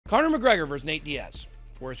Conor McGregor versus Nate Diaz.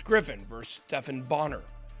 Forrest Griffin versus Stephan Bonner.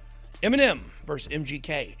 Eminem versus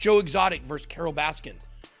MGK. Joe Exotic versus Carol Baskin.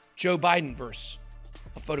 Joe Biden versus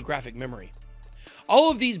a photographic memory.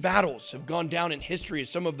 All of these battles have gone down in history as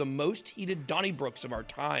some of the most heated Donnybrooks of our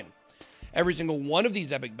time. Every single one of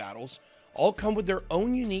these epic battles all come with their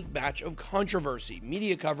own unique batch of controversy,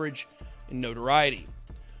 media coverage, and notoriety.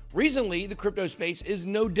 Recently, the crypto space is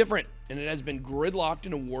no different, and it has been gridlocked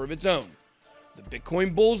in a war of its own. The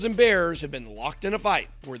Bitcoin bulls and bears have been locked in a fight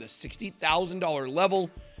where the $60,000 level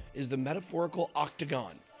is the metaphorical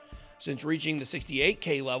octagon. Since reaching the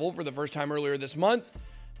 68K level for the first time earlier this month,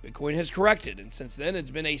 Bitcoin has corrected, and since then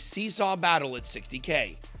it's been a seesaw battle at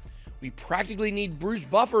 60K. We practically need Bruce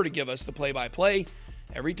Buffer to give us the play-by-play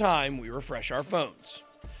every time we refresh our phones.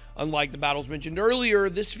 Unlike the battles mentioned earlier,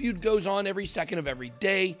 this feud goes on every second of every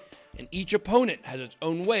day, and each opponent has its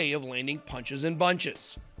own way of landing punches and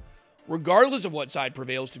bunches. Regardless of what side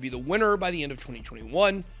prevails to be the winner by the end of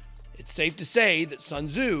 2021, it's safe to say that Sun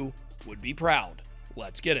Tzu would be proud.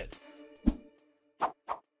 Let's get it.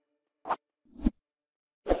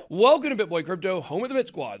 Welcome to BitBoy Crypto, home of the Bit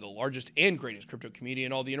Squad, the largest and greatest crypto community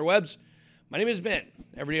in all the interwebs. My name is Ben.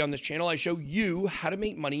 Every day on this channel, I show you how to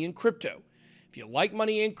make money in crypto. If you like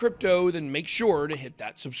money in crypto, then make sure to hit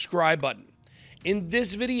that subscribe button. In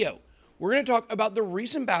this video, we're going to talk about the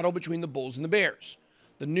recent battle between the bulls and the bears,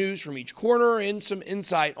 the news from each corner, and some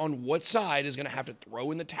insight on what side is going to have to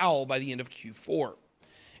throw in the towel by the end of Q4.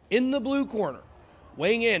 In the blue corner,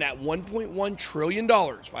 weighing in at $1.1 trillion,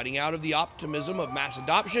 fighting out of the optimism of mass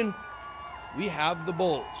adoption, we have the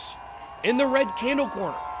bulls. In the red candle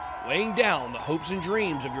corner, weighing down the hopes and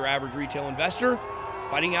dreams of your average retail investor,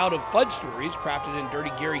 fighting out of FUD stories crafted in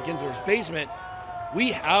Dirty Gary Gensler's basement,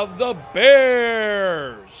 we have the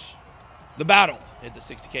bears. The battle at the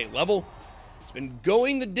 60K level has been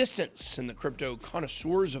going the distance, and the crypto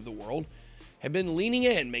connoisseurs of the world have been leaning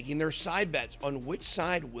in, making their side bets on which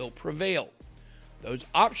side will prevail. Those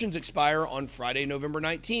options expire on Friday, November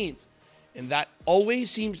 19th, and that always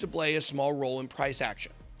seems to play a small role in price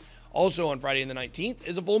action. Also on Friday the 19th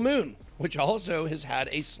is a full moon, which also has had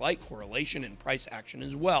a slight correlation in price action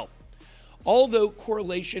as well. Although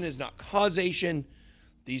correlation is not causation,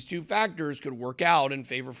 these two factors could work out in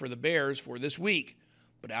favor for the bears for this week.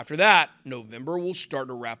 But after that, November will start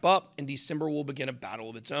to wrap up and December will begin a battle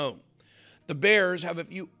of its own. The bears have a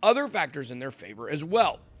few other factors in their favor as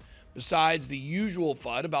well. Besides the usual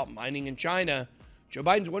FUD about mining in China, Joe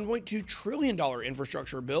Biden's $1.2 trillion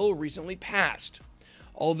infrastructure bill recently passed,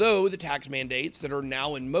 although the tax mandates that are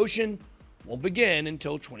now in motion won't begin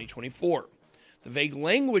until 2024. The vague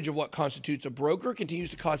language of what constitutes a broker continues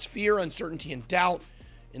to cause fear, uncertainty, and doubt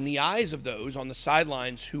in the eyes of those on the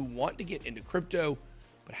sidelines who want to get into crypto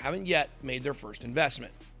but haven't yet made their first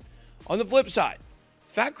investment. On the flip side,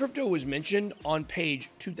 Fat Crypto was mentioned on page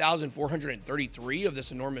 2,433 of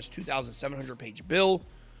this enormous 2,700-page bill,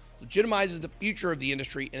 legitimizes the future of the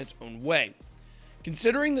industry in its own way.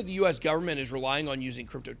 Considering that the U.S. government is relying on using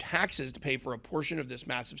crypto taxes to pay for a portion of this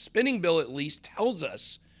massive spending bill, at least tells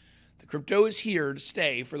us that crypto is here to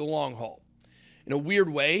stay for the long haul. In a weird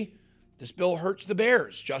way, this bill hurts the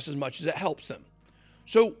bears just as much as it helps them.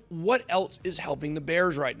 So what else is helping the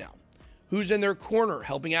bears right now? Who's in their corner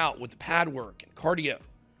helping out with the pad work and cardio?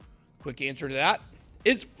 Quick answer to that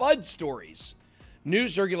is FUD stories.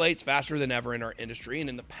 News circulates faster than ever in our industry, and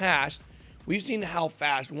in the past, we've seen how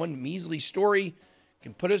fast one measly story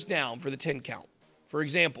can put us down for the 10 count. For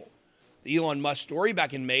example, the Elon Musk story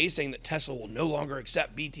back in May saying that Tesla will no longer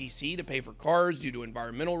accept BTC to pay for cars due to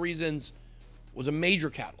environmental reasons was a major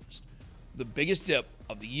catalyst, the biggest dip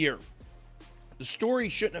of the year. The story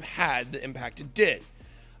shouldn't have had the impact it did.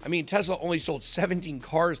 I mean, Tesla only sold 17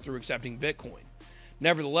 cars through accepting Bitcoin.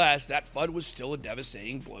 Nevertheless, that FUD was still a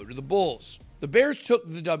devastating blow to the bulls. The bears took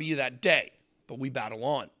the W that day, but we battle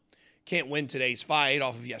on. Can't win today's fight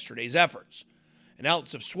off of yesterday's efforts. An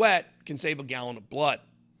ounce of sweat can save a gallon of blood.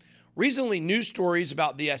 Recently, news stories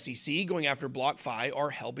about the SEC going after BlockFi are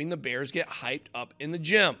helping the bears get hyped up in the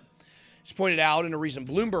gym. As pointed out in a recent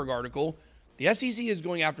Bloomberg article, the SEC is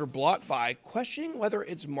going after BlockFi, questioning whether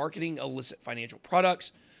it's marketing illicit financial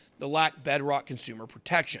products that lack bedrock consumer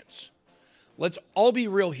protections. Let's all be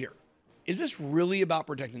real here. Is this really about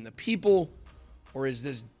protecting the people, or is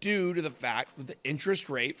this due to the fact that the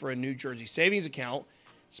interest rate for a New Jersey savings account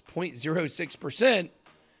is 0.06%,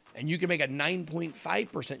 and you can make a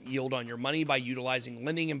 9.5% yield on your money by utilizing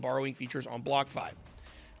lending and borrowing features on BlockFi?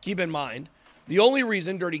 Keep in mind, the only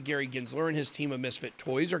reason Dirty Gary Gensler and his team of misfit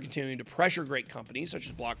toys are continuing to pressure great companies such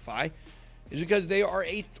as BlockFi is because they are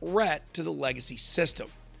a threat to the legacy system.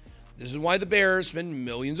 This is why the bears spend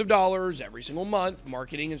millions of dollars every single month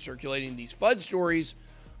marketing and circulating these FUD stories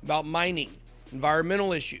about mining,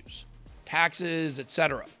 environmental issues, taxes,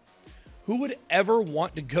 etc. Who would ever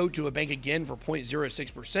want to go to a bank again for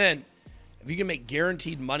 0.06% if you can make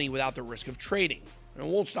guaranteed money without the risk of trading? And it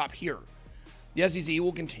won't stop here. The SEC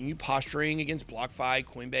will continue posturing against BlockFi,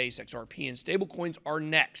 Coinbase, XRP, and stablecoins are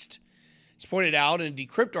next. As pointed out in a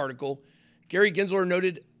Decrypt article, Gary Gensler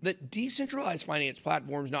noted that decentralized finance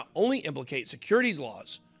platforms not only implicate securities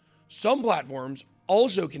laws, some platforms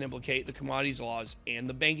also can implicate the commodities laws and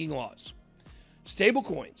the banking laws.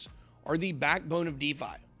 Stablecoins are the backbone of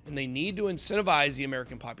DeFi, and they need to incentivize the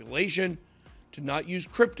American population to not use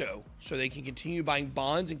crypto so they can continue buying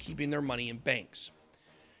bonds and keeping their money in banks.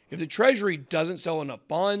 If the Treasury doesn't sell enough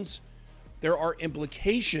bonds, there are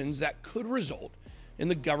implications that could result in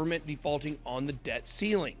the government defaulting on the debt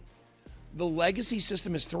ceiling. The legacy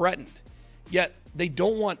system is threatened, yet they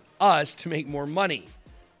don't want us to make more money,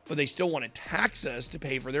 but they still want to tax us to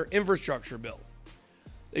pay for their infrastructure bill.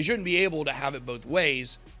 They shouldn't be able to have it both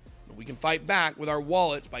ways, but we can fight back with our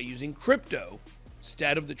wallets by using crypto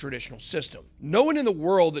instead of the traditional system. No one in the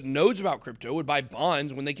world that knows about crypto would buy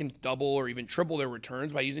bonds when they can double or even triple their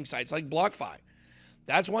returns by using sites like BlockFi.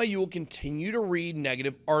 That's why you will continue to read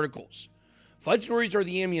negative articles. FUD stories are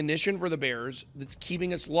the ammunition for the bears that's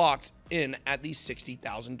keeping us locked in at the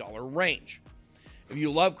 $60,000 range. If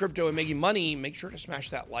you love crypto and making money, make sure to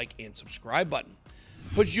smash that like and subscribe button.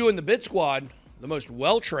 Puts you in the Bit Squad, the most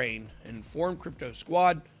well-trained and informed crypto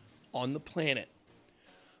squad on the planet.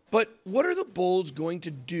 But what are the bulls going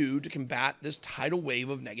to do to combat this tidal wave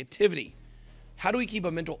of negativity? How do we keep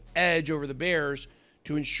a mental edge over the bears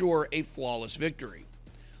to ensure a flawless victory?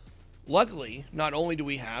 Luckily, not only do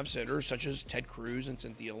we have senators such as Ted Cruz and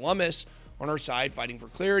Cynthia Lummis on our side fighting for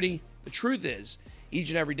clarity, the truth is, each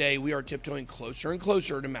and every day we are tiptoeing closer and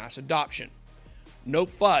closer to mass adoption. No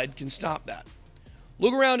FUD can stop that.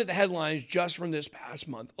 Look around at the headlines just from this past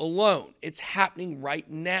month alone. It's happening right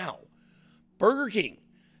now. Burger King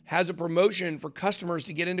has a promotion for customers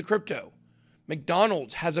to get into crypto.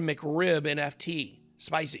 McDonald's has a McRib NFT,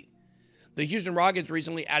 spicy. The Houston Rockets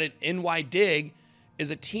recently added NYDIG as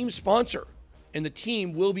a team sponsor, and the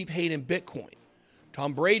team will be paid in Bitcoin.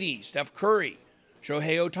 Tom Brady, Steph Curry,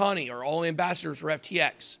 Shohei Ohtani are all ambassadors for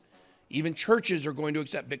FTX. Even churches are going to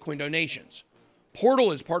accept Bitcoin donations.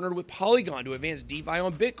 Portal is partnered with Polygon to advance DeFi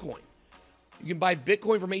on Bitcoin. You can buy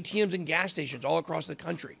Bitcoin from ATMs and gas stations all across the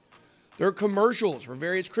country. There are commercials for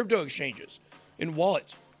various crypto exchanges and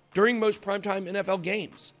wallets during most primetime NFL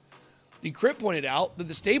games. Decrypt pointed out that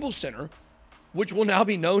the Staples Center, which will now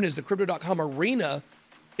be known as the Crypto.com Arena,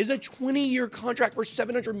 is a 20-year contract for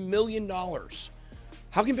 $700 million.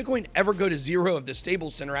 How can Bitcoin ever go to zero if the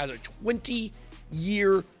Staples Center has a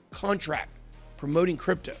 20-year contract promoting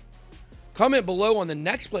crypto? Comment below on the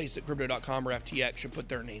next place that Crypto.com or FTX should put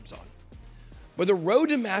their names on. But the road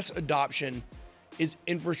to mass adoption is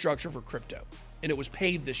infrastructure for crypto, and it was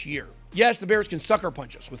paved this year. Yes, the bears can sucker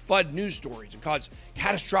punch us with FUD news stories and cause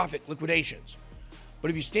catastrophic liquidations.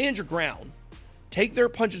 But if you stand your ground, take their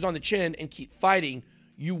punches on the chin, and keep fighting,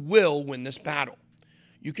 you will win this battle.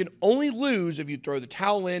 You can only lose if you throw the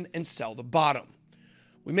towel in and sell the bottom.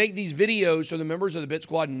 We make these videos so the members of the Bit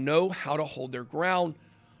Squad know how to hold their ground,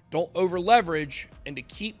 don't over leverage, and to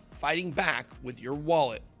keep fighting back with your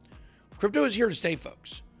wallet. Crypto is here to stay,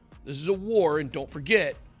 folks. This is a war, and don't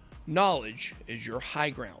forget, knowledge is your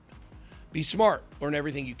high ground. Be smart, learn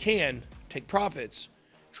everything you can, take profits,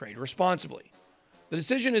 trade responsibly. The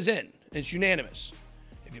decision is in, and it's unanimous.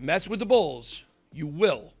 If you mess with the bulls, you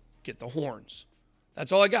will get the horns.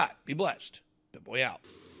 That's all I got. Be blessed. BitBoy out.